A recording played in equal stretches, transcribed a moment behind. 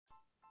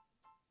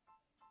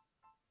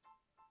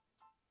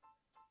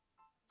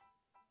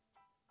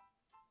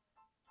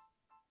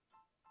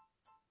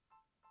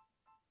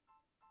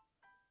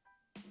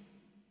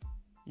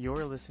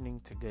You're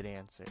listening to Good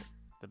Answer,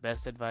 the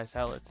best advice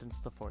outlet since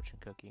the fortune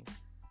cookie.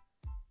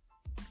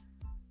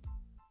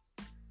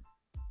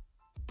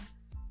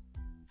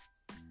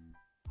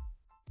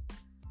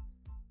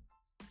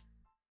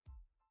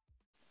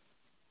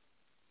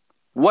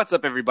 What's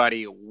up,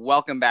 everybody?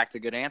 Welcome back to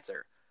Good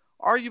Answer,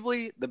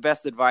 arguably the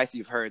best advice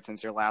you've heard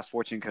since your last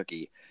fortune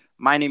cookie.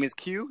 My name is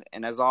Q,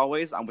 and as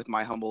always, I'm with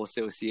my humble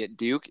associate,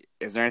 Duke.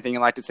 Is there anything you'd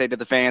like to say to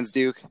the fans,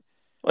 Duke?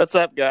 What's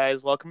up,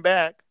 guys? Welcome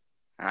back.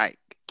 All right,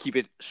 keep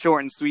it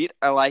short and sweet.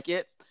 I like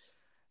it.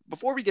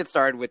 Before we get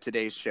started with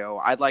today's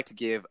show, I'd like to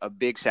give a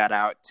big shout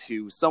out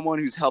to someone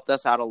who's helped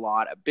us out a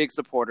lot, a big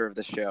supporter of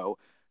the show,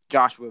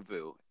 Joshua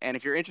Vu. And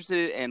if you're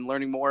interested in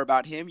learning more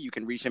about him, you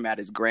can reach him at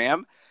his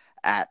gram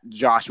at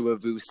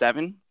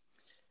JoshuaVu7.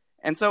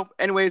 And so,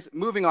 anyways,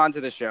 moving on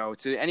to the show,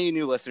 to any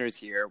new listeners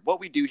here, what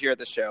we do here at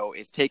the show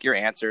is take your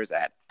answers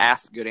at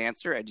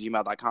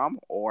askgoodanswer@gmail.com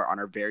or on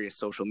our various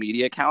social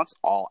media accounts,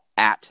 all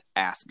at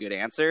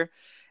askgoodanswer.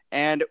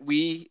 And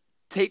we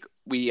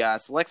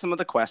select some of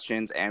the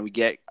questions and we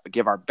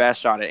give our best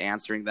shot at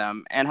answering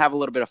them and have a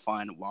little bit of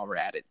fun while we're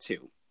at it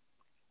too.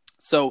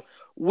 So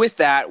with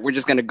that, we're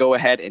just going to go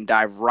ahead and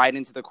dive right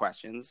into the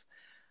questions.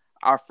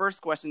 Our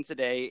first question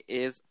today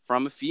is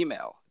from a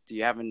female. Do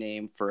you have a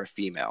name for a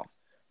female?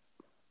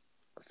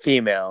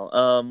 Female.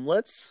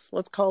 Let's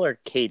call her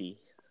Katie.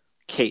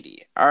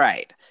 Katie. All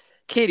right.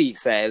 Katie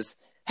says,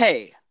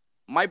 "Hey,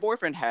 my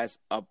boyfriend has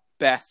a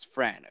best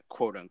friend,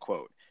 quote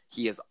unquote,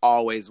 he is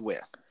always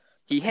with.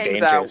 He hangs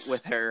Dangerous. out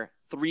with her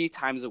 3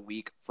 times a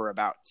week for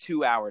about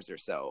 2 hours or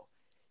so.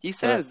 He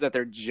says that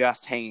they're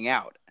just hanging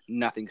out,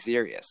 nothing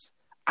serious.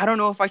 I don't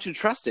know if I should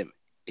trust him.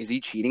 Is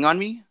he cheating on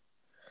me?"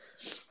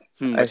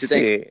 What you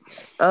think?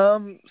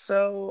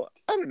 So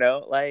I don't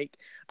know. Like,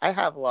 I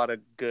have a lot of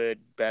good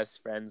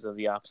best friends of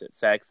the opposite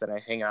sex that I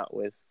hang out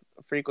with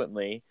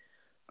frequently,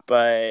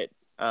 but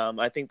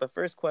I think the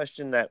first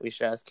question that we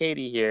should ask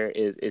Katie here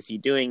is he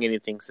doing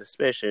anything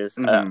suspicious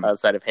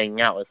outside of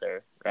hanging out with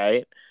her,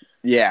 right?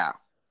 Yeah.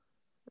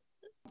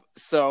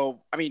 So,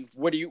 I mean,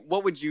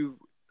 what would you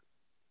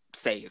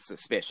say is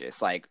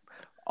suspicious? Like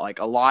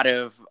a lot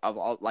of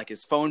like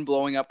his phone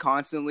blowing up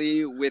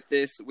constantly with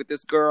this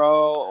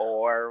girl,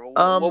 or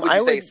what would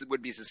you say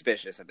would be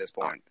suspicious at this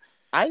point?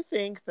 I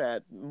think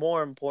that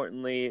more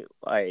importantly,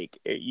 like,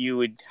 you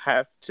would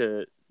have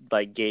to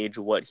like gauge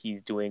what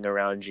he's doing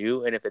around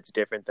you and if it's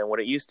different than what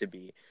it used to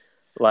be.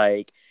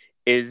 Like,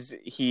 is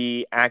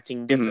he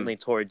acting differently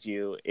towards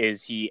you?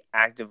 Is he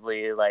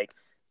actively like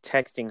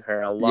texting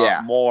her a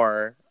lot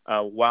more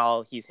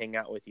while he's hanging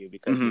out with you?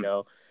 Because you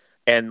know,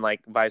 and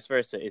like vice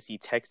versa, is he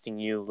texting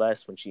you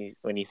less when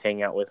he's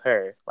hanging out with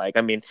her? Like,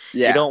 I mean,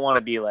 you don't want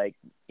to be like,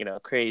 you know,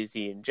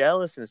 crazy and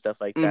jealous and stuff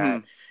like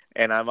that.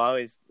 And I'm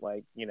always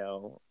like, you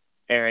know,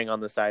 erring on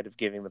the side of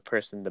giving the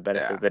person the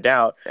benefit of the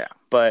doubt. Yeah.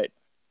 But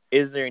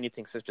is there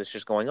anything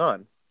suspicious going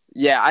on?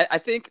 Yeah, I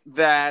think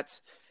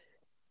that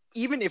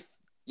even if,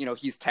 you know,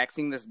 he's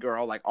texting this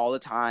girl like all the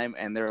time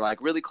and they're like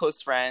really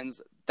close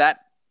friends,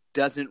 that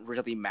doesn't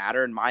really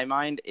matter in my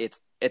mind. It's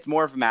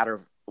more of a matter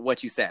of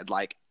what you said.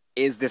 Like,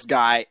 is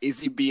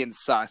he being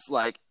sus?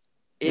 Like,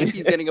 if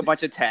he's getting a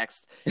bunch of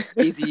texts,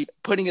 is he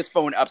putting his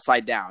phone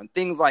upside down?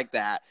 Things like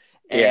that.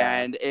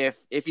 And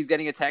if he's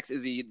getting a text,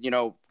 is he, you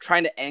know,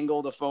 trying to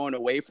angle the phone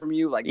away from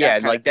you? Like,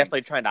 that kind of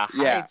definitely trying to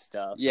hide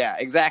stuff. Yeah,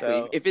 exactly.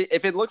 So,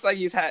 if it looks like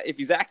if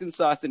he's acting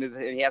sus and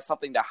he has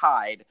something to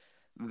hide,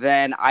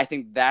 then I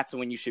think that's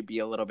when you should be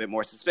a little bit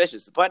more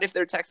suspicious. But if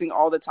they're texting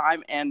all the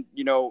time and,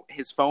 you know,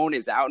 his phone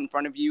is out in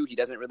front of you, he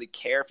doesn't really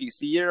care if you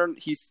see it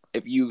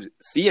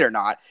or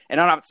not.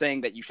 And I'm not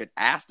saying that you should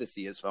ask to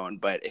see his phone,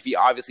 but if he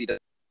obviously doesn't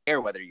care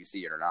whether you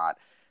see it or not,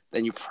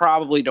 then you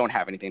probably don't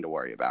have anything to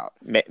worry about.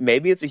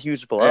 Maybe it's a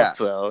huge bluff,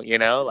 though. You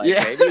know, like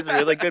maybe he's a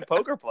really good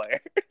poker player.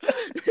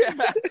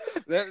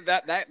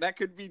 that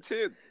could be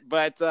too.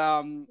 But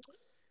I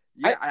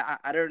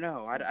don't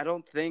know. I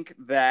don't think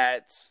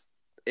that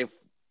if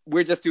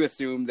we're just to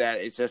assume that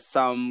it's just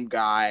some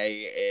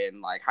guy in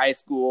like high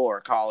school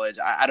or college,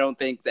 I don't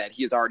think that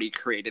he's already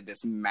created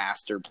this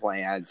master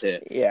plan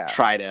to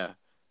try to.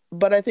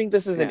 But I think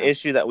this is an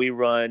issue that we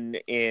run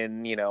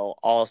in, you know,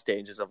 all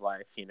stages of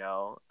life, you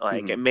know,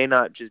 like it may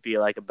not just be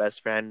like a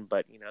best friend,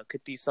 but, you know, it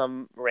could be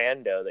some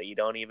rando that you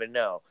don't even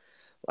know.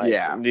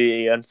 Like,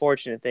 the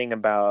unfortunate thing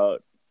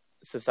about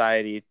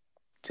society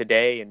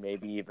today, and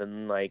maybe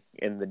even like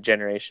in the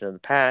generation of the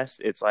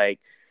past, it's like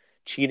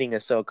cheating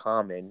is so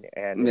common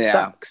and it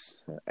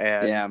sucks.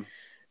 And,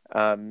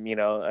 you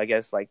know, I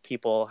guess like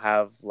people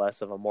have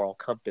less of a moral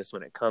compass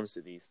when it comes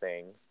to these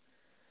things.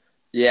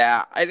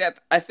 Yeah,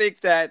 I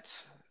think that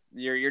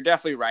you're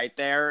definitely right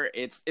there.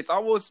 It's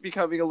almost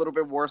becoming a little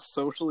bit more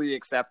socially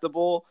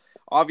acceptable.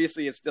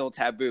 Obviously, it's still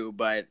taboo,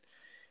 but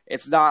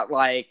it's not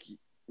like,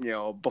 you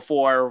know,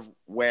 before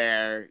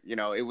where, you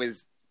know, it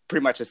was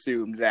pretty much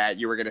assumed that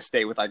you were going to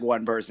stay with like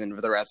one person for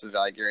the rest of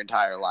like your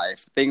entire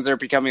life. Things are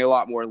becoming a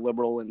lot more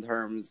liberal in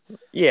terms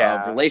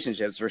of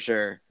relationships, for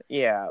sure.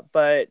 Yeah,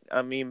 but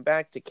I mean,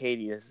 back to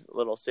Katie's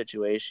little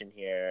situation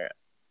here.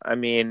 I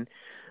mean,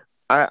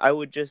 I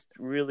would just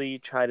really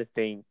try to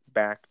think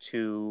back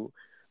to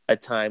a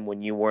time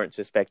when you weren't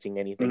suspecting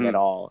anything at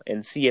all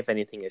and see if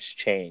anything has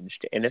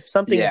changed. And if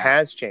something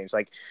has changed,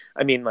 like,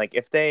 I mean, like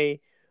if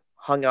they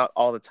hung out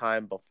all the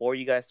time before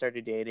you guys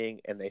started dating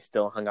and they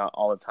still hung out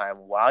all the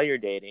time while you're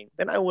dating,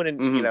 then I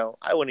wouldn't, you know,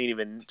 I wouldn't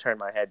even turn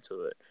my head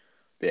to it.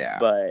 Yeah.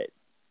 But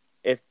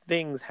if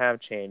things have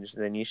changed,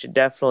 then you should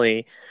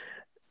definitely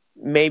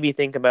maybe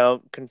think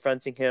about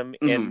confronting him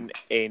in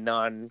a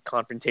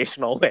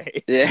non-confrontational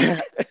way.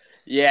 Yeah.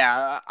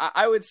 Yeah.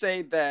 I would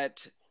say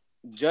that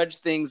judge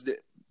things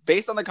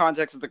based on the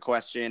context of the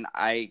question.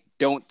 I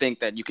don't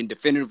think that you can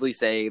definitively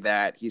say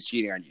that he's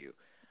cheating on you.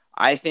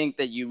 I think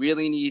that you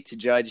really need to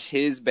judge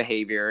his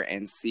behavior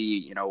and see,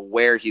 you know,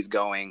 where he's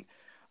going.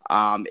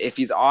 If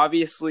he's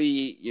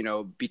obviously, you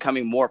know,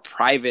 becoming more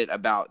private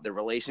about the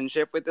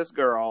relationship with this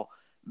girl,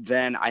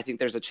 then I think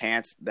there's a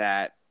chance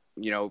that,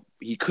 you know,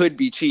 he could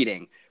be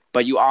cheating.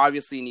 But you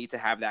obviously need to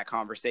have that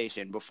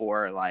conversation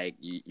before, like,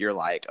 you're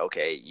like,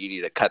 okay, you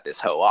need to cut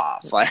this hoe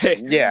off. Like,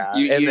 yeah,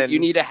 you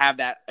need to have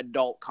that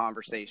adult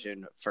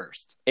conversation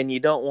first. And you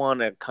don't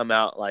want to come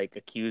out like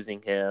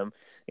accusing him,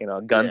 you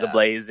know, guns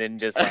ablazing,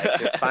 just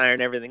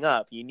firing everything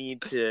up. You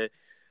need to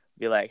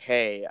be like,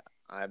 hey,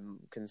 I'm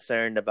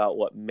concerned about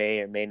what may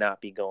or may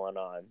not be going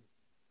on.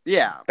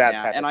 Yeah, that's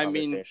and I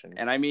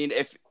mean,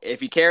 if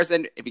he cares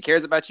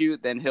about you,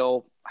 then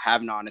he'll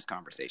have an honest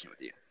conversation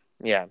with you.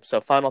 Yeah. So,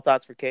 final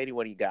thoughts for Katie.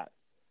 What do you got?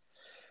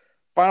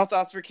 Final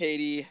thoughts for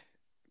Katie.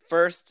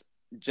 First,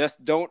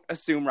 just don't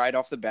assume right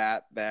off the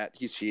bat that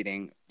he's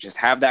cheating. Just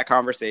have that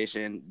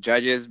conversation,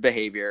 judge his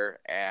behavior,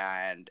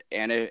 and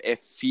if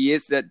he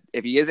is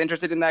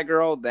interested in that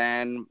girl,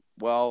 then,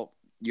 well,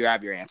 you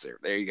have your answer.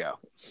 There you go.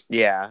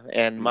 Yeah,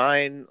 and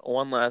mine,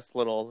 one last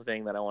little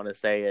thing that I want to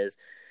say is,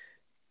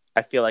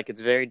 I feel like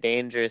it's very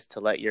dangerous to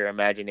let your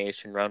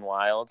imagination run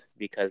wild,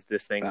 because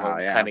this thing will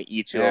kind of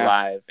eat you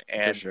alive.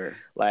 And for sure.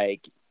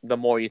 Like, the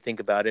more you think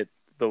about it,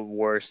 the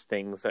worse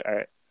things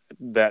that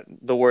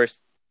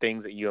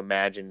you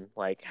imagine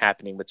like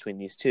happening between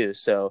these two.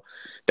 So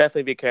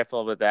definitely be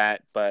careful with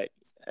that. But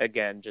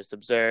again, just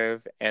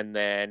observe, and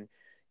then,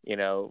 you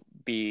know,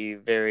 be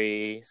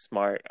very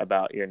smart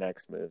about your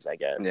next moves, I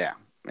guess.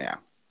 Yeah.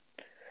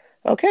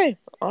 Okay.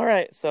 All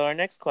right. So our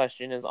next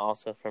question is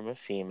also from a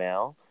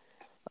female.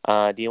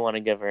 Do you want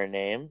to give her a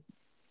name?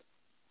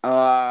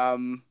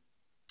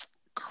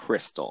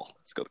 Crystal.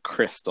 Let's go with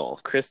Crystal.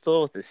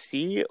 Crystal with a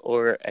C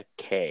or a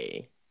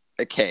K?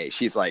 A K.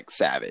 She's like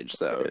savage,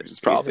 so it's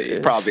probably a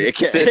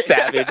K.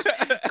 Savage.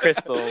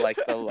 Crystal, like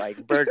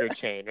the burger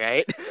chain,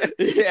 right?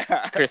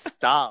 Yeah.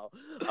 Crystal.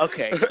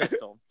 Okay,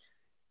 Crystal.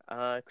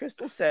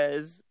 Crystal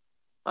says,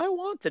 I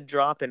want to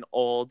drop an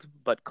old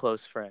but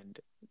close friend.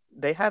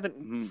 They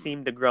haven't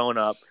seemed to grown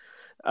up.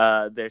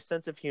 Their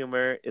sense of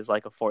humor is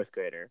like a fourth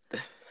grader.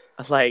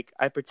 Like,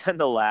 I pretend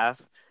to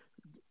laugh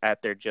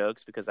at their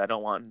jokes because I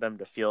don't want them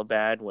to feel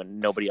bad when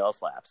nobody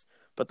else laughs.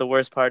 But the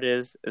worst part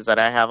is that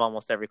I have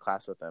almost every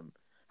class with them.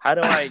 How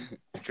do I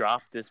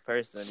drop this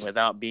person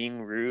without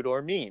being rude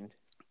or mean?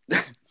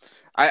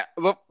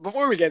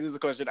 Before we get to the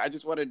question, I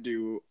just want to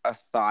do a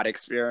thought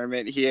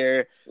experiment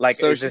here. Like,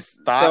 so is this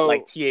thought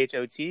like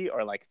THOT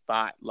or like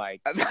thought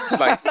like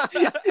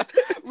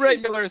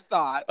regular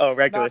thought? Oh,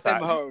 regular not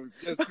thought. Them hoes,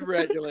 just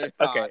regular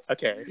thoughts.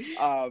 Okay.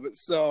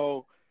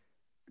 So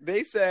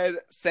they said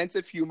sense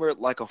of humor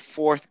like a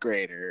fourth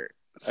grader.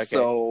 Okay.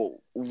 So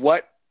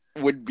what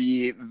would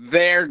be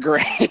their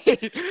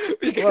grade?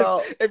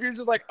 Because if you're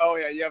just like, oh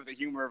yeah, you have the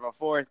humor of a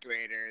fourth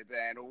grader,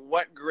 then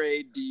what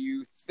grade do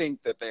you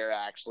think that they're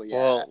actually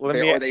at? Or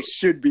they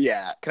should be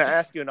at? Can I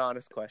ask you an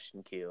honest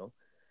question, Q?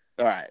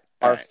 All right.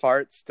 Are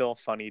farts still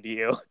funny to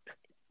you?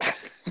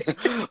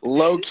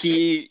 Low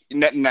key,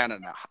 no.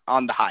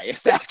 On the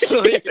highest,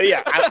 actually.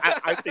 Yeah,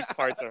 I think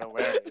farts are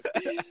hilarious.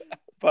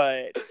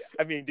 But,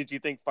 I mean, did you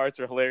think farts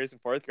were hilarious in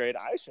fourth grade?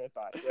 I sure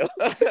thought so.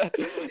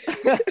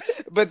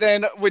 But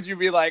then would you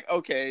be like,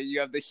 okay, you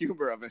have the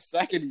humor of a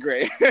second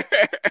grader?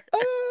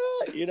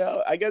 You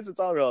know, I guess it's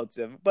all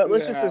relative. But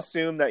let's just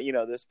assume that, you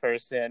know, this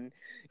person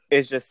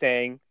is just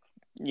saying,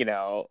 you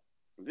know,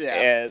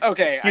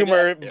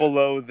 humor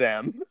below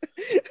them.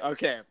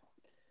 Okay.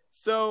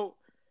 So,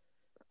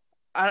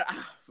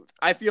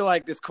 I feel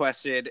like this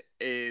question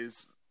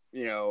is,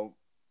 you know,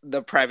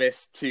 the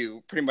premise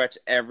to pretty much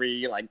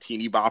every like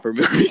teeny bopper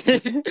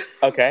movie.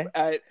 Okay.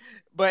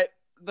 But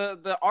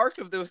the arc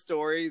of those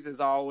stories is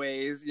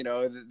always, you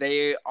know,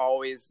 they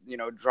always, you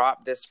know,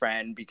 drop this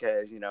friend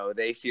because, you know,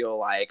 they feel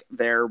like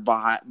they're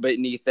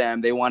beneath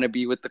them. They want to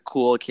be with the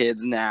cool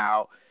kids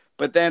now.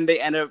 But then they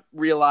end up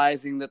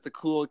realizing that the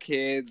cool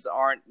kids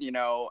aren't, you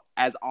know,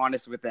 as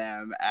honest with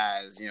them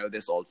as, you know,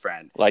 this old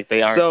friend. Like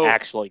they aren't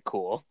actually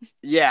cool.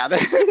 Yeah, they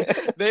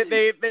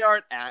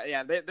aren't.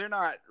 Yeah, they're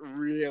not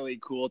really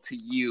cool to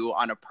you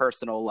on a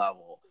personal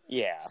level.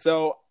 Yeah.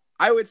 So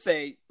I would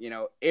say, you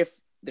know, if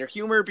their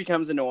humor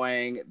becomes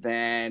annoying,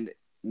 then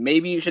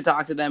maybe you should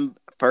talk to them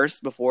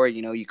first before,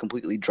 you know, you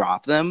completely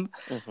drop them.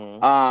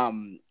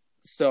 Mm-hmm.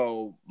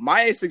 So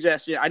my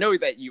suggestion, I know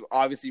that you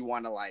obviously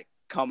want to like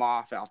come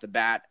off the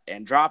bat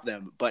and drop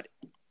them. But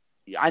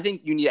I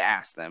think you need to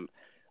ask them,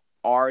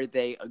 are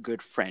they a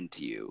good friend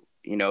to you?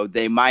 You know,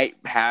 they might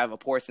have a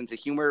poor sense of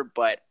humor,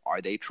 but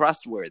are they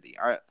trustworthy?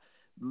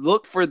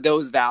 Look for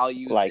those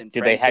values Like, in do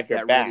they have friendship your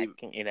that back?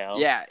 really, You know?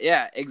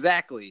 yeah,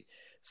 exactly.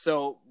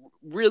 So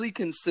really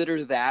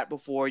consider that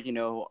before, you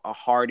know, a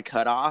hard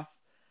cutoff.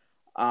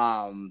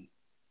 I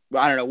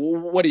don't know.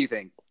 What do you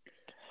think?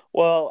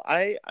 Well,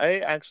 I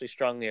actually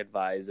strongly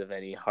advise of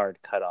any hard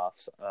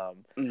cutoffs.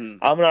 Mm-hmm.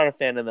 I'm not a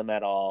fan of them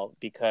at all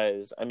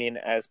because, I mean,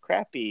 as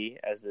crappy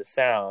as this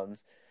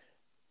sounds,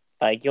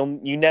 like you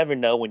never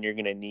know when you're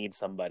gonna need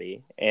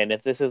somebody, and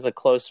if this is a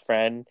close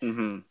friend,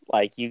 Mm-hmm.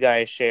 like you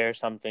guys share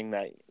something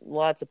that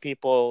lots of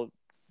people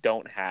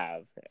don't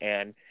have,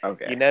 and you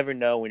Okay. never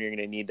know when you're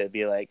gonna need to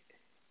be like,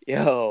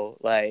 yo,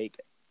 like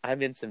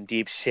I'm in some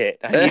deep shit.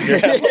 I need your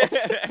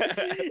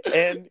help.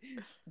 And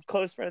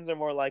close friends are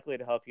more likely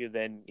to help you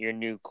than your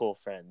new cool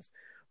friends.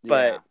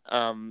 But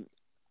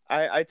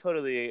I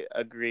totally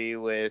agree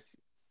with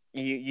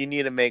you. You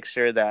need to make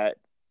sure that,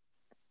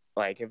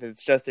 like, if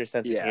it's just their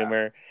sense of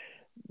humor,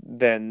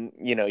 then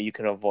you know you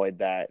can avoid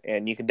that,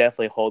 and you can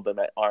definitely hold them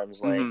at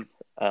arm's length.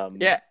 And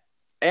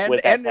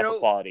with that type of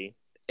quality.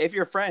 If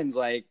you're friends,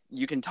 like,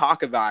 you can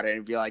talk about it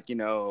and be like, you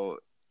know,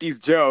 these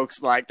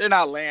jokes, like, they're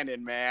not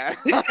landing, man.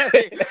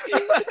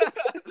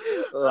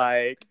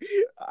 Like,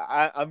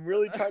 I'm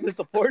really trying to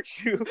support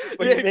you,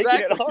 but you're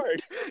making it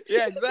hard.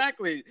 Yeah,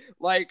 exactly.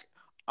 Like,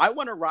 I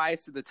want to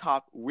rise to the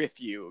top with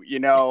you, you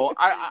know?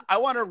 I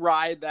want to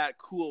ride that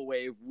cool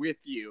wave with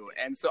you,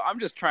 and so I'm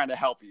just trying to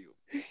help you.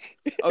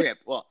 Okay,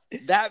 well,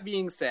 that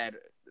being said,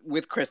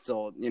 with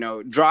Crystal, you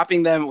know,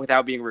 dropping them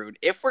without being rude,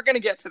 if we're going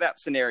to get to that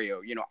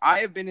scenario, you know, I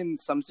have been in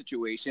some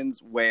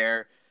situations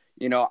where,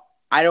 you know,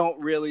 I don't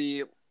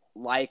really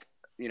like,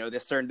 you know,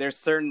 there's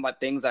certain like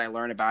things that I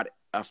learn about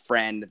a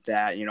friend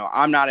that, you know,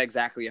 I'm not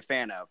exactly a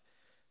fan of.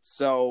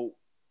 So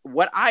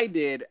what I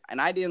did, and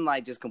I didn't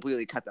like just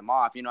completely cut them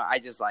off, you know, I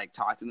just like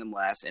talked to them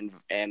less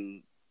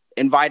and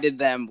invited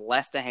them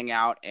less to hang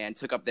out and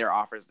took up their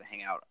offers to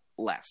hang out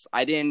less.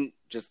 I didn't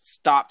just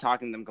stop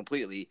talking to them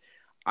completely.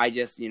 I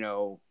just, you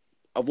know,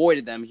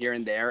 avoided them here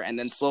and there, and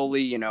then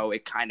slowly, you know,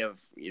 it kind of,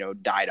 you know,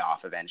 died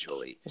off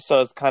eventually.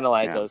 So it's kind of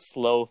like a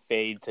slow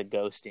fade to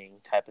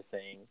ghosting type of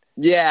thing.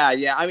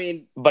 Yeah. I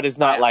mean, but it's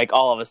not like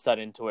all of a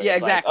sudden to where it's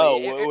exactly.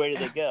 Like, oh, where did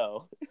they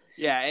go?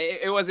 Yeah,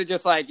 it wasn't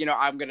just like, you know,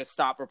 I'm gonna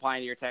stop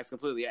replying to your text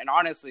completely. And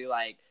honestly,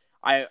 like,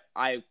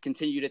 I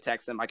continue to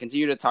text them, I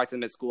continue to talk to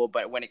them at school,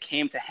 but when it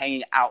came to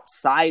hanging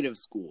outside of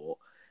school,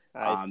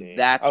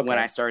 that's when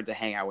I started to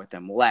hang out with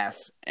them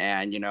less.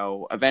 And, you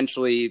know,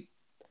 eventually,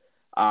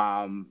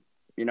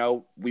 you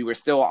know, we were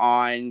still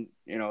on,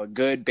 you know, a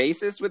good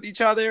basis with each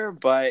other,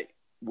 but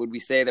would we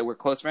say that we're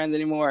close friends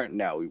anymore?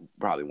 No, we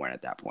probably weren't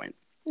at that point.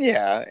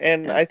 Yeah,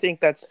 and I think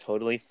that's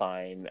totally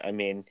fine. I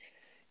mean,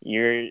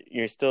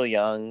 you're still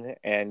young,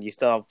 and you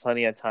still have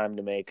plenty of time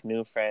to make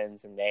new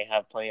friends, and they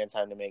have plenty of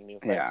time to make new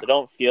friends. Yeah. So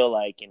don't feel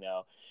like, you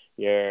know,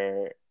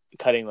 you're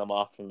cutting them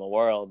off from the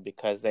world,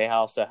 because they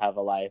also have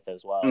a life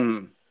as well.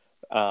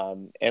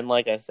 Mm-hmm. And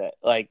like I said,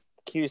 like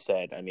Q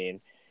said, I mean,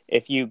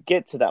 if you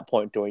get to that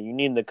point where you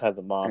need to cut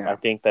them off, I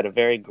think that a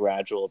very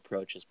gradual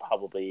approach is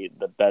probably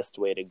the best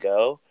way to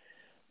go.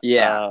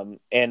 Yeah.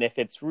 And if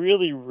it's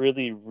really,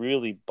 really,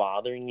 really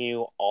bothering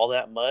you all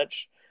that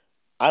much,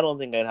 I don't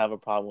think I'd have a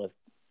problem with,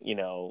 you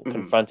know,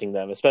 confronting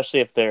them, especially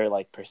if they're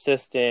like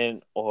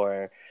persistent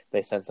or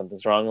they sense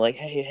something's wrong. Like,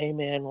 hey,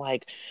 man,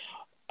 like,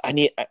 I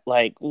need,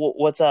 like,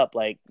 what's up?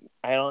 Like,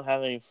 I don't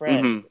have any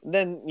friends.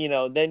 Then, you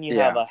know, you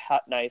have a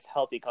nice,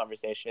 healthy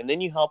conversation, and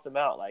then you help them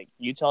out. Like,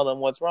 you tell them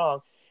what's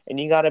wrong, and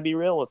you got to be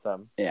real with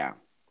them. Yeah.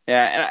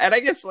 And I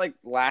guess, like,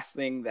 last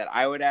thing that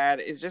I would add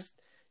is just,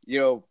 you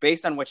know,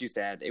 based on what you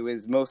said, it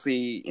was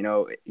mostly, you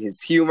know,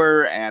 his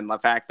humor and the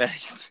fact that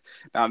he's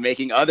not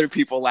making other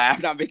people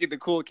laugh, not making the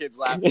cool kids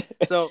laugh.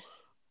 So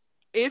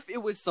if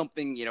it was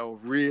something, you know,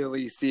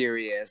 really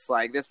serious,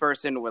 like this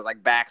person was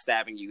like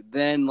backstabbing you,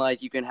 then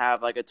like you can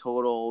have like a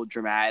total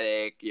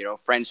dramatic, you know,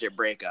 friendship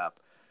breakup.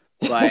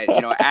 But,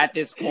 you know, at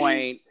this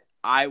point,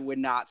 I would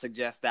not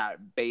suggest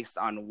that based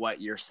on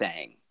what you're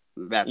saying.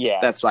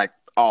 That's like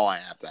all I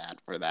have to add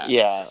for that.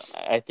 Yeah,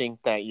 I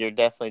think that you're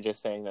definitely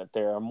just saying that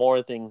there are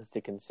more things to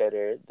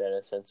consider than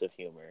a sense of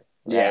humor.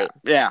 Right?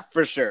 Yeah,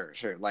 for sure.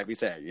 Like we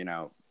said, you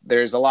know,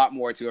 there's a lot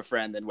more to a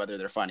friend than whether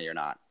they're funny or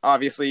not.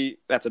 Obviously,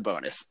 that's a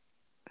bonus.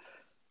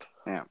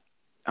 Yeah.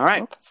 All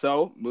right. Okay.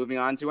 So moving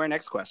on to our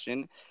next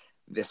question.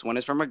 This one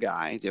is from a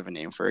guy. Do you have a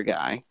name for a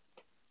guy?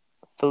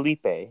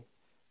 Felipe.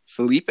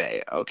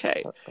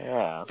 Okay.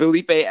 Yeah.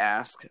 Felipe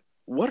asks,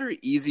 what are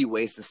easy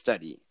ways to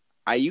study?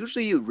 I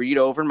usually read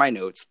over my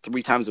notes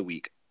 3 times a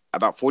week,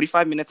 about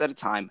 45 minutes at a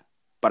time,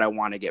 but I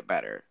want to get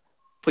better.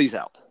 Please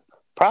help.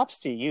 Props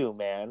to you,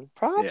 man.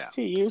 Props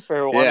to you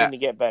for wanting to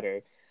get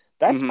better.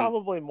 That's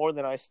probably more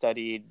than I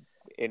studied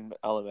in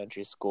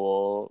elementary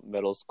school,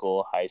 middle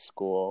school, high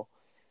school,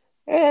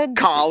 and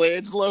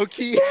college, low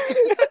key.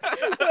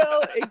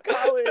 Well, in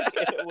college,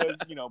 if it was,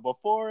 you know,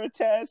 before a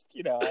test,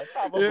 you know, I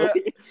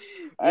probably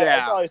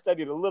I probably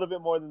studied a little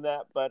bit more than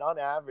that, but on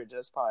average,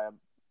 that's probably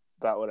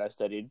about what I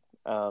studied.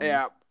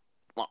 Yeah.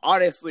 Well,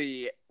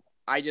 honestly,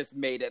 I just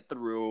made it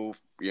through,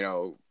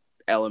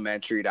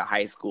 elementary to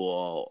high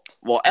school.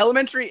 Well,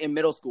 elementary and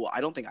middle school,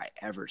 I don't think I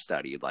ever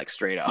studied like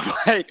straight up,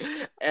 like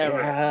ever.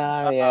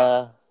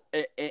 Yeah.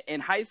 In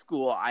high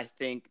school, I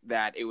think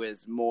that it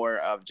was more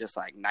of just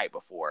like night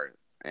before,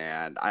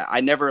 and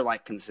I never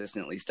like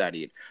consistently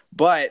studied.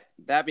 But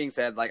that being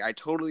said, like I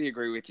totally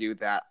agree with you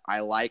that I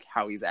like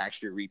how he's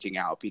actually reaching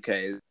out,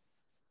 because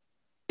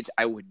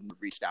I wouldn't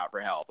have reached out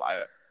for help.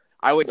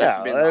 I would just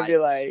have be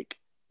like,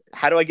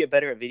 how do I get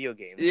better at video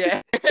games?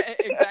 Yeah,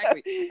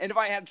 exactly. And if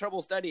I had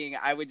trouble studying,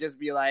 I would just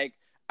be like,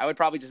 I would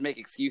probably just make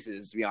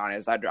excuses, to be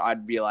honest.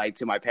 I'd be like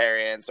to my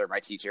parents or my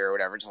teacher or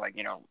whatever, just like,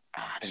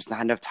 there's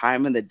not enough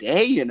time in the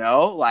day,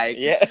 like,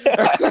 yeah.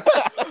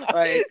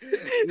 like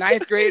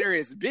ninth grader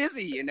is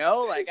busy,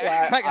 like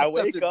I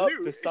wake up,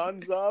 the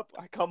sun's up,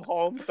 I come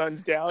home,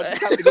 sun's down, it's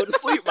time to go to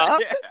sleep,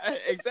 Mom. Yeah,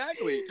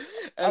 exactly.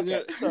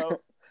 Okay,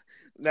 so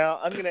now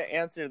I'm going to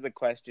answer the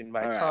question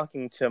by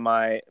talking to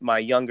my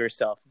younger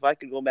self. If I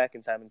could go back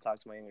in time and talk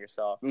to my younger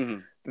self,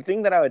 the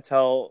thing that I would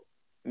tell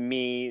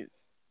me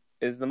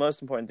is the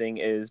most important thing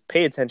is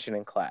pay attention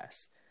in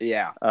class.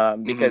 Yeah.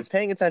 Because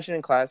paying attention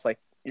in class, like,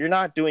 you're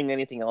not doing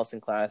anything else in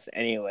class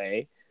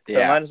anyway. So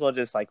might as well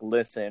just like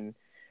listen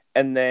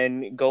and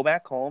then go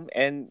back home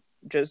and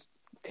just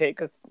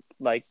take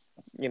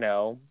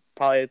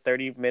probably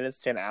 30 minutes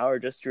to an hour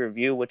just to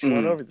review what you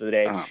went over the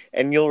day,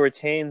 and you'll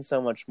retain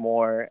so much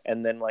more.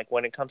 And then like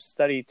when it comes to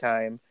study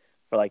time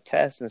for like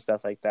tests and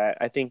stuff like that,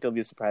 I think you'll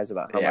be surprised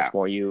about how much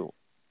more you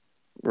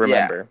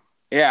remember.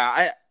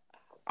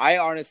 I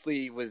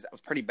honestly was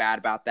pretty bad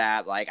about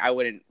that. Like I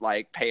wouldn't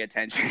like pay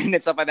attention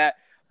and stuff like that.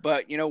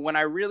 But when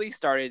I really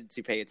started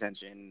to pay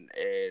attention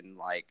in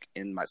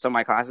some of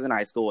my classes in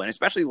high school, and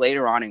especially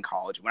later on in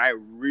college, when I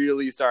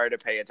really started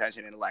to pay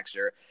attention in a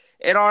lecture,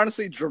 it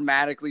honestly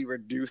dramatically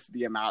reduced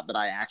the amount that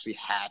I actually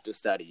had to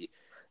study.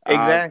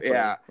 Exactly.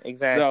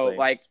 Exactly. So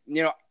like,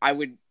 I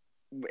would,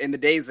 in the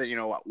days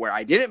that, where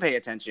I didn't pay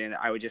attention,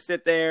 I would just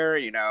sit there,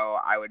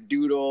 I would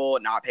doodle,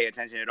 not pay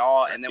attention at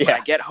all. And then when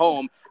I get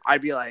home,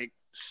 I'd be like,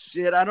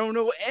 shit, I don't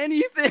know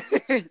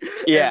anything.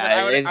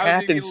 Yeah, it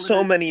happened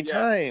so many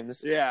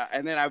times. Yeah,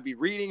 and then I would be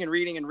reading and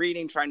reading and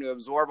reading, trying to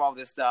absorb all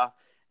this stuff.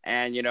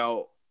 And,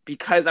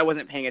 because I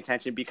wasn't paying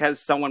attention, because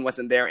someone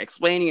wasn't there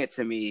explaining it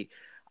to me,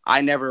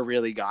 I never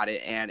really got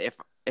it. And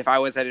if I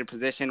was at a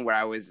position where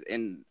I was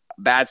in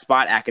a bad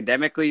spot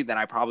academically, then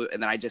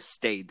I just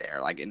stayed there,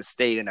 like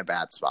stayed in a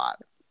bad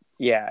spot.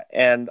 Yeah,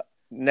 and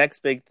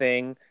next big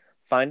thing,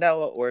 find out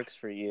what works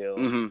for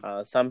you.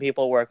 Some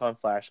people work on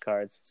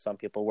flashcards. Some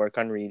people work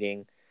on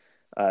reading.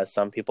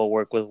 Some people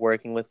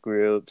working with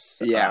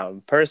groups. Yeah.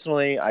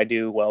 Personally, I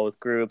do well with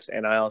groups,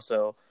 and I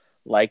also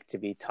like to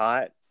be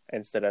taught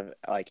instead of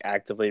like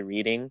actively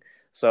reading.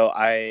 So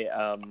I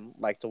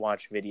like to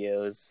watch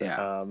videos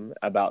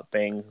about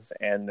things,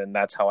 and then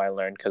that's how I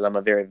learn, because I'm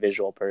a very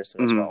visual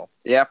person as well.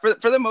 Yeah,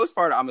 for the most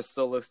part, I'm a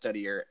solo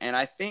studier, and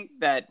I think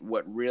that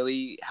what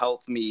really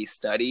helped me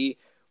study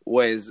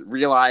was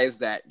realize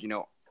that,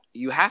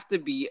 you have to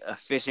be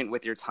efficient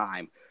with your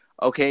time.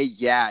 Okay,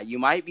 yeah, you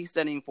might be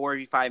studying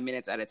 45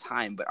 minutes at a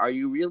time, but are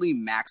you really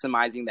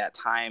maximizing that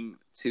time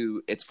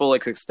to its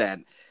fullest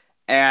extent?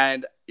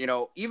 And,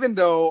 even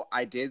though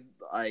I did,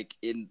 like,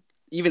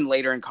 even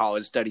later in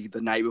college, study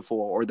the night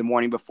before or the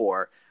morning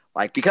before,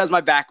 like, because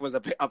my back was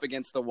up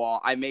against the wall,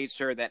 I made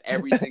sure that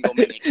every single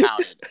minute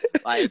counted.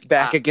 Like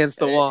back against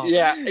the wall.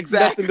 Yeah,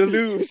 exactly. Nothing to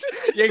lose.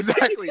 Yeah,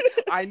 exactly.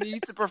 I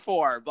need to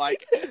perform.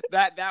 Like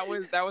that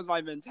was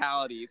my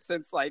mentality.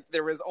 Since like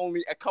there was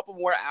only a couple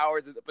more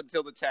hours up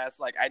until the test,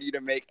 like I need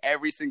to make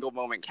every single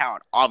moment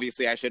count.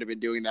 Obviously, I should have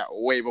been doing that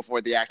way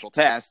before the actual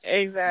test.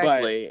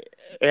 Exactly.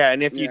 But, yeah,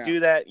 and if you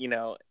do that,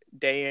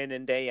 day in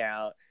and day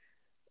out,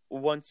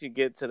 once you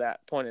get to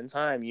that point in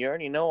time, you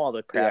already know all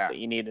the crap that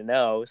you need to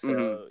know.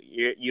 So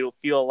you'll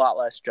feel a lot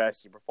less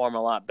stressed. You perform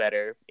a lot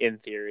better in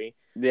theory.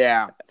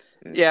 Yeah.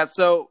 Yeah.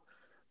 So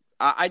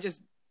I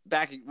just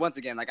once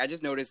again, like I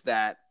just noticed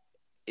that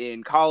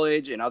in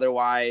college and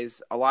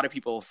otherwise, a lot of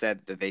people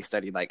said that they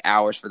studied like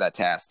hours for that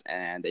test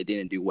and they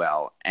didn't do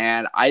well.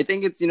 And I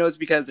think it's, it's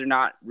because they're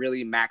not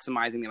really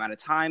maximizing the amount of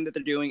time that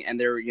they're doing. And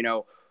they're,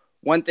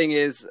 one thing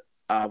is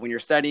when you're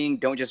studying,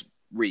 don't just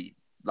read.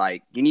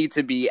 Like you need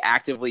to be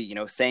actively,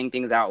 saying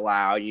things out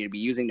loud. You need to be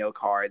using note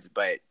cards,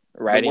 but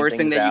the worst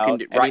thing that you can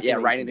do,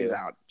 writing things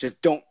out.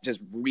 Just don't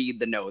just read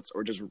the notes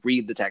or just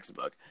read the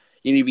textbook.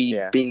 You need to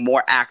be being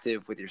more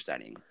active with your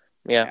studying.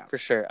 Yeah, for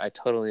sure. I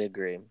totally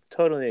agree.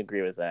 Totally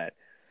agree with that.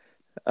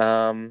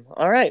 All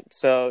right.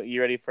 So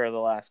you ready for the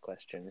last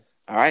question?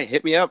 All right.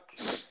 Hit me up.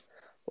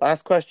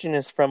 Last question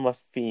is from a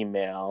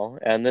female,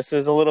 and this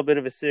is a little bit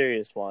of a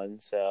serious one.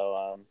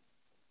 So,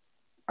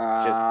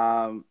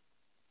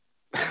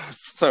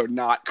 so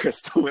not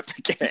Crystal with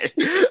the K.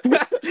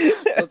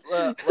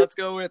 Let's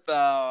go with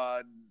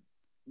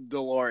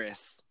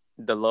Dolores.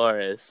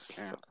 Dolores.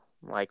 Yeah.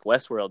 Like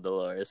Westworld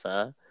Dolores,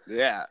 huh?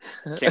 Yeah.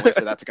 Can't wait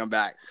for that to come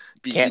back.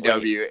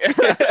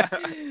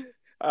 BTW.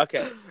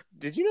 Okay.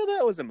 Did you know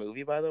that was a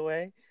movie, by the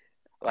way?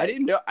 I Like,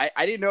 didn't know.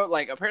 I didn't know.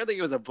 Like, apparently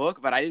it was a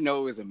book, but I didn't know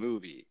it was a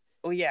movie.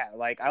 oh yeah,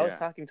 like I was Yeah.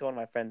 talking to one of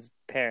my friend's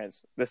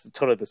parents. This is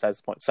totally besides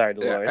the point. Sorry,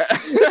 Yeah.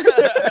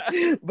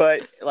 Dolores.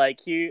 But like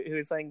he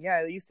was like,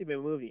 yeah, it used to be a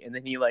movie, and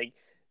then he like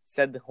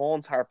said the whole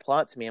entire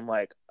plot to me. I'm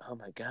like, oh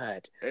my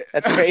god,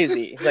 that's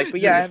crazy. He's like, but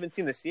yeah, I haven't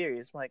seen the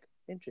series. I'm like,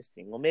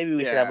 interesting. Well, maybe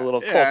we should have a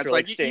little Yeah. It's cultural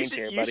like exchange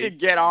here, you buddy. should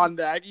get on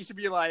that. You should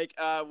be like,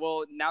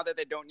 well, now that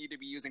they don't need to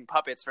be using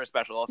puppets for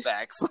special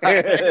effects.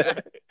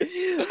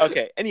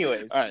 Okay.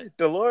 Anyways, All right.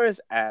 Dolores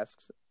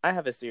asks, I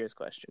have a serious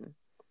question.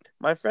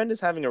 My friend is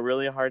having a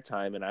really hard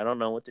time, and I don't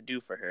know what to do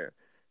for her.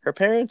 Her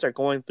parents are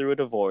going through a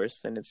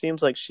divorce, and it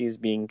seems like she's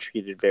being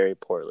treated very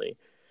poorly.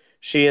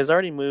 She has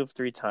already moved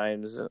 3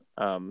 times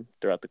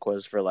throughout the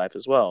course of her life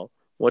as well.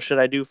 What should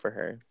I do for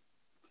her?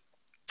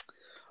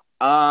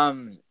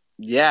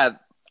 Yeah,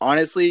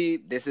 honestly,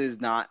 this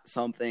is not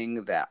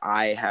something that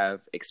I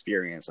have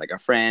experienced. Like a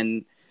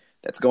friend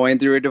that's going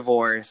through a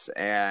divorce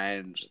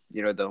and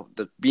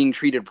the being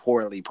treated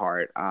poorly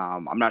part.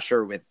 I'm not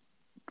sure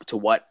to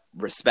what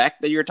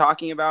respect that you're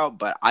talking about,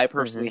 but I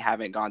personally Mm-hmm.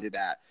 haven't gone through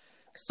that.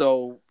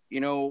 So,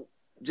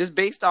 just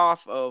based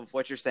off of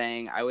what you're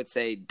saying, I would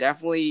say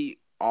definitely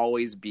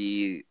always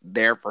be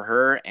there for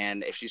her.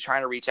 And if she's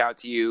trying to reach out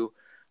to you,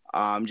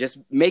 just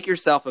make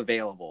yourself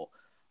available.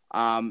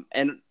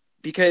 And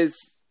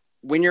because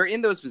when you're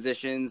in those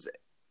positions,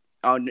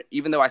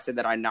 even though I said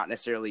that I've not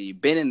necessarily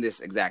been in this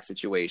exact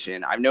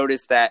situation, I've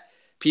noticed that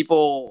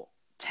people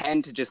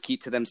tend to just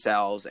keep to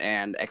themselves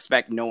and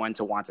expect no one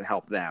to want to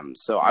help them.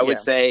 So I would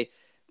Yeah. say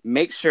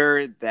make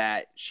sure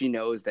that she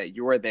knows that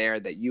you are there,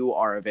 that you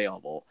are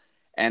available.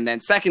 And then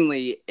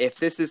secondly, if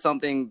this is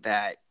something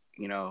that,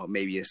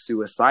 maybe a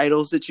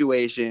suicidal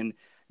situation,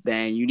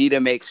 then you need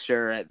to make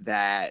sure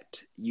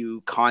that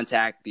you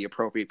contact the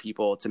appropriate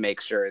people to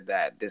make sure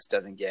that this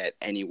doesn't get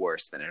any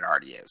worse than it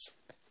already is.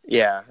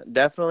 Yeah,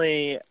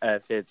 definitely.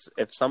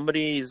 If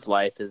somebody's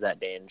life is at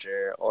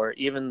danger, or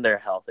even their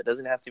health, it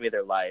doesn't have to be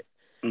their life.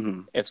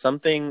 Mm-hmm. If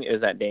something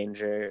is at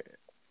danger,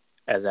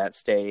 as at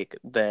stake,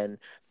 then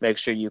make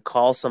sure you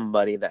call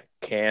somebody that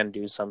can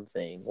do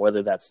something,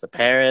 whether that's the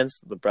parents,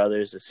 the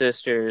brothers, the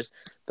sisters,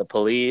 the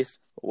police,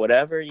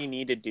 whatever you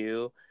need to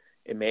do.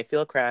 It may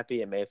feel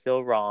crappy, it may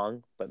feel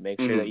wrong, but make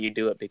sure that Mm-hmm. you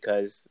do it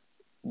because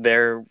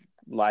their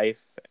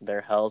life,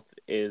 their health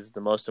is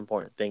the most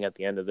important thing at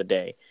the end of the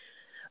day.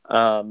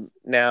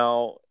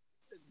 Now,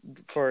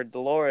 for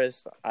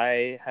Dolores,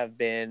 I have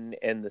been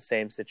in the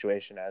same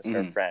situation as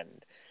her Mm-hmm.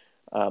 friend.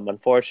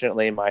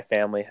 Unfortunately, my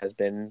family has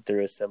been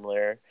through a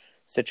similar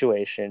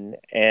situation,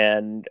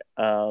 and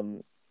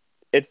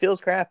it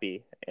feels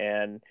crappy.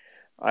 And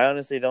I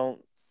honestly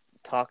don't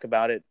talk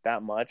about it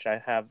that much. I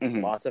have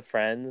Mm-hmm. lots of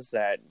friends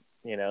that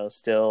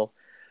still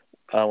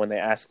when they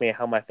ask me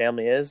how my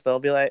family is, they'll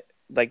be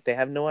like they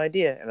have no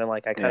idea, and then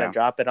like I kind of Yeah.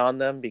 drop it on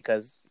them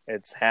because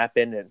it's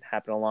happened. It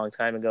happened a long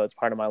time ago. It's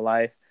part of my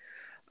life,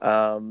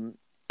 um,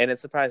 and it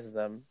surprises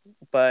them.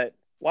 But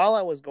while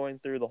I was going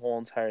through the whole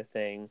entire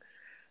thing,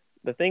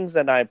 the things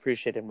that I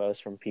appreciated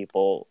most from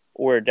people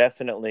were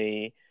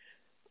definitely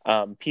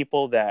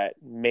people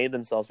that made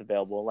themselves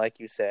available, like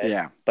you said,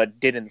 Yeah. but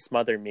didn't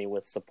smother me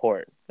with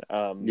support.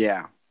 Um,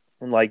 Yeah.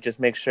 and like just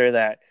make sure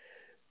that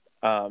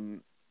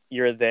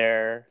you're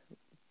there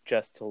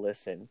just to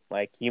listen.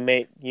 Like you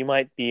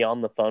might be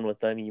on the phone with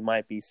them, you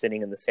might be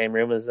sitting in the same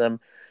room as them,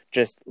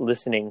 just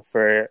listening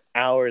for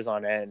hours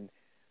on end,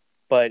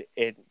 but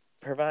it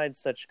provides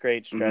such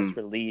great Mm-hmm. stress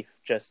relief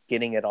just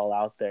getting it all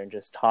out there and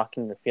just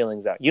talking your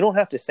feelings out. You don't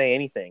have to say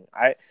anything.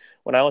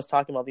 When I was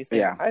talking about these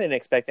things, Yeah. I didn't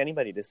expect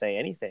anybody to say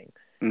anything,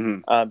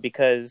 Mm-hmm.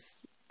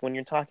 because when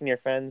you're talking to your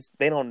friends,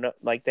 they don't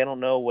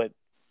know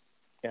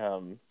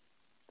um,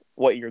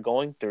 what you're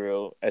going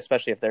through,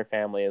 especially if their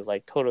family is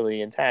like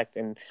totally intact,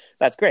 and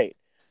that's great,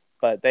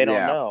 but they don't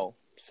Yeah. know.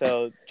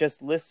 So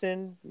just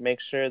listen, make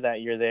sure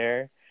that you're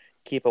there,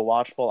 keep a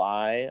watchful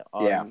eye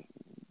Yeah. on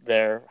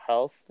their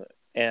health,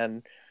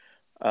 and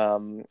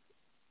um,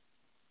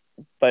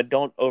 but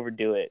don't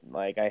overdo it.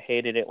 Like I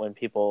hated it when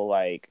people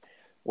like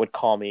would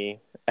call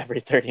me every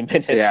 30 Yeah.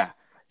 minutes.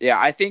 Yeah.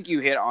 I think you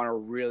hit on a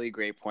really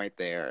great point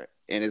there.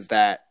 And is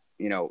that,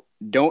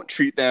 don't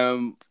treat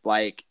them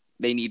like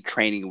they need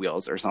training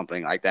wheels or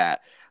something like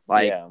that.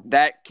 Like Yeah.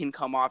 that can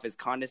come off as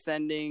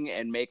condescending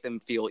and make them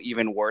feel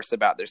even worse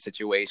about their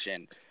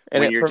situation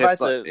And when it you're just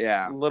provides like, a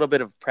yeah, little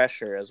bit of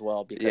pressure as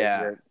well because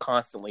yeah, you're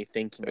constantly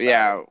thinking about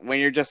yeah. When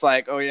you're just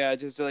like, oh yeah,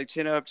 just like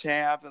chin up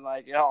champ and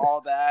like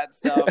all that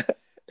stuff. it.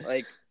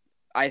 Like,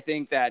 I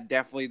think that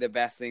definitely the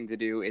best thing to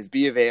do is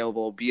be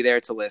available, be there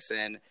to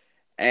listen,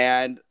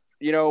 and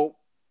you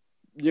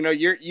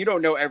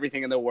don't know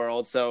everything in the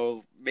world,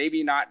 so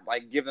maybe not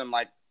like give them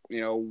like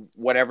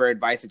whatever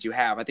advice that you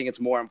have. I think it's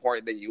more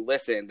important that you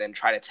listen than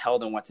try to tell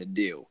them what to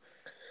do.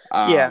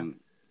 Yeah. Um,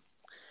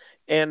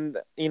 And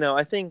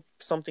I think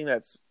something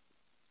that's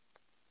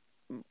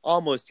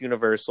almost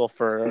universal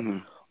for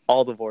mhm.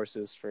 all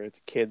divorces for the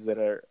kids that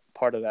are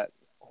part of that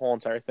whole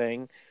entire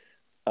thing,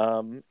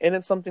 And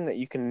it's something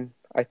that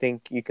I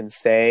think you can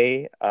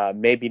say,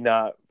 maybe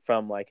not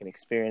from like an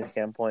experience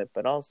standpoint,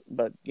 but also,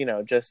 but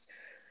just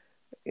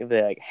be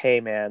like,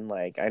 hey man,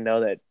 like I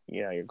know that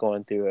you're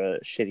going through a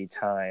shitty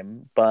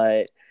time,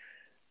 but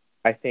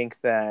I think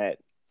that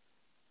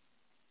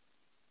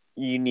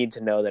you need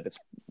to know that it's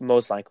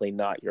most likely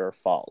not your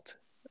fault.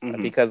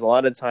 Mm-hmm. Because a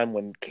lot of time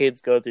when kids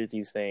go through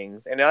these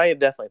things, and I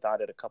definitely thought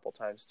it a couple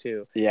times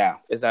too, Yeah.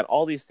 is that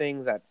all these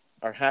things that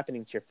are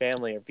happening to your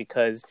family are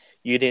because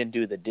you didn't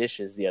do the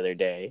dishes the other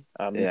day,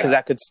 because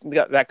Yeah.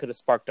 that could have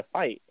sparked a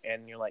fight,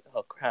 and you're like,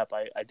 oh crap,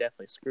 I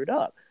definitely screwed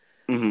up.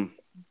 Mm-hmm.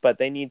 But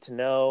they need to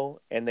know,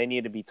 and they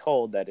need to be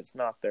told that it's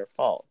not their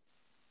fault.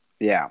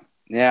 Yeah.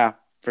 Yeah,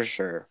 for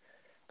sure.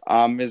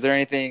 Is there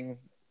anything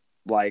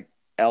like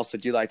else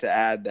that you'd like to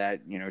add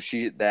that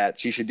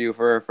she should do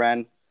for her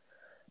friend?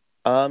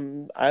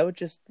 I would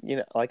just,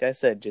 like I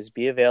said, just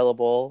be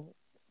available,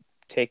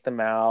 take them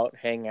out,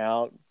 hang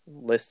out,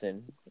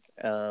 listen.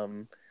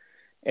 And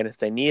if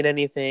they need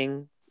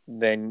anything,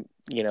 then,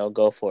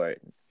 go for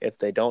it. If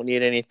they don't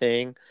need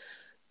anything,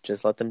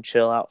 just let them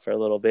chill out for a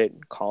little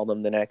bit, call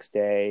them the next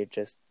day,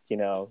 just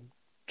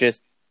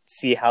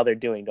see how they're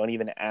doing. Don't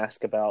even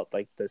ask about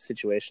like the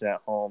situation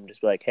at home.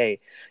 Just be like, hey,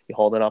 you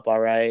holding up all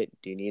right?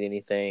 Do you need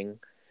anything?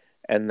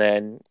 And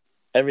then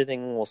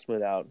everything will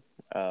smooth out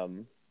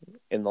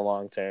in the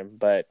long term.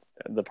 But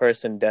the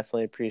person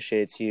definitely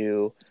appreciates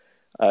your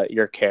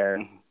care,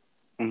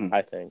 Mm-hmm.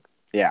 I think.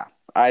 Yeah,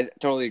 I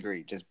totally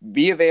agree. Just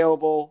be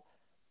available,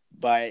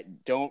 but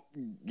don't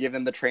give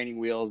them the training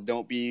wheels.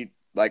 Don't be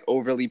like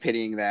overly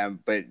pitying them,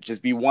 but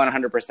just be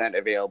 100%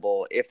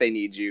 available if they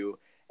need you,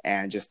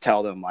 and just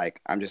tell them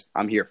like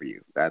I'm here for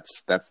you.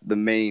 That's the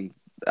main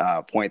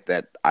point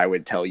that I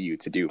would tell you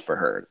to do for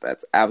her.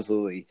 That's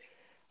absolutely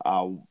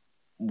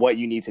what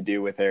you need to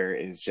do with her,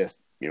 is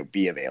just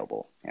be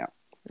available. Yeah.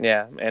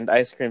 Yeah, and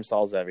ice cream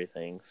solves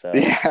everything, so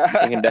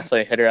Yeah. you can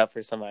definitely hit her up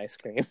for some ice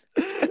cream.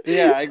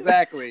 Yeah,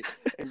 exactly.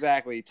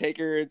 Take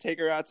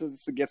her out to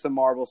get some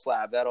marble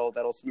slab.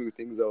 That'll smooth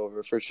things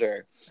over for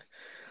sure.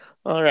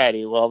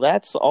 Alrighty, well,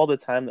 that's all the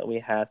time that we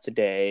have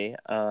today.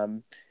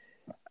 Final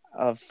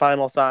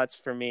thoughts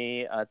for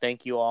me.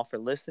 Thank you all for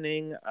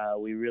listening.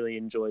 We really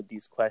enjoyed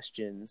these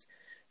questions,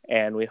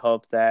 and we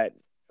hope that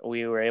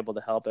we were able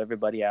to help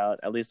everybody out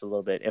at least a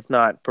little bit, if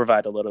not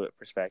provide a little bit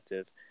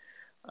perspective.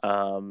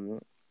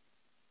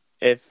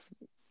 If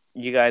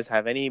you guys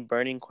have any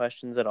burning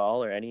questions at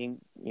all, or any,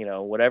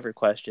 whatever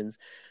questions,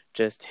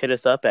 just hit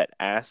us up at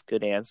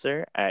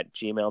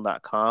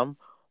askgoodanswer@gmail.com,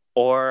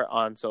 or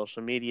on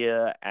social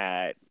media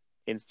at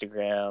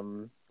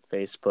Instagram,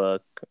 Facebook,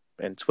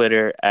 and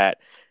Twitter at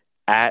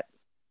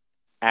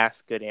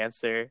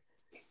askgoodanswer.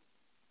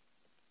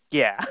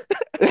 Yeah.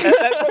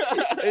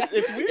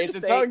 It's weird. It's to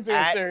a say tongue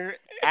twister.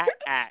 at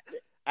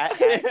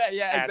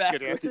Yeah,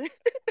 exactly.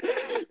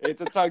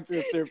 It's a tongue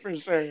twister for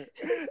sure.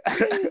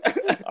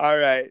 All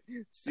right.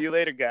 See you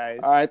later, guys.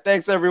 All right.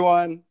 Thanks,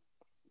 everyone.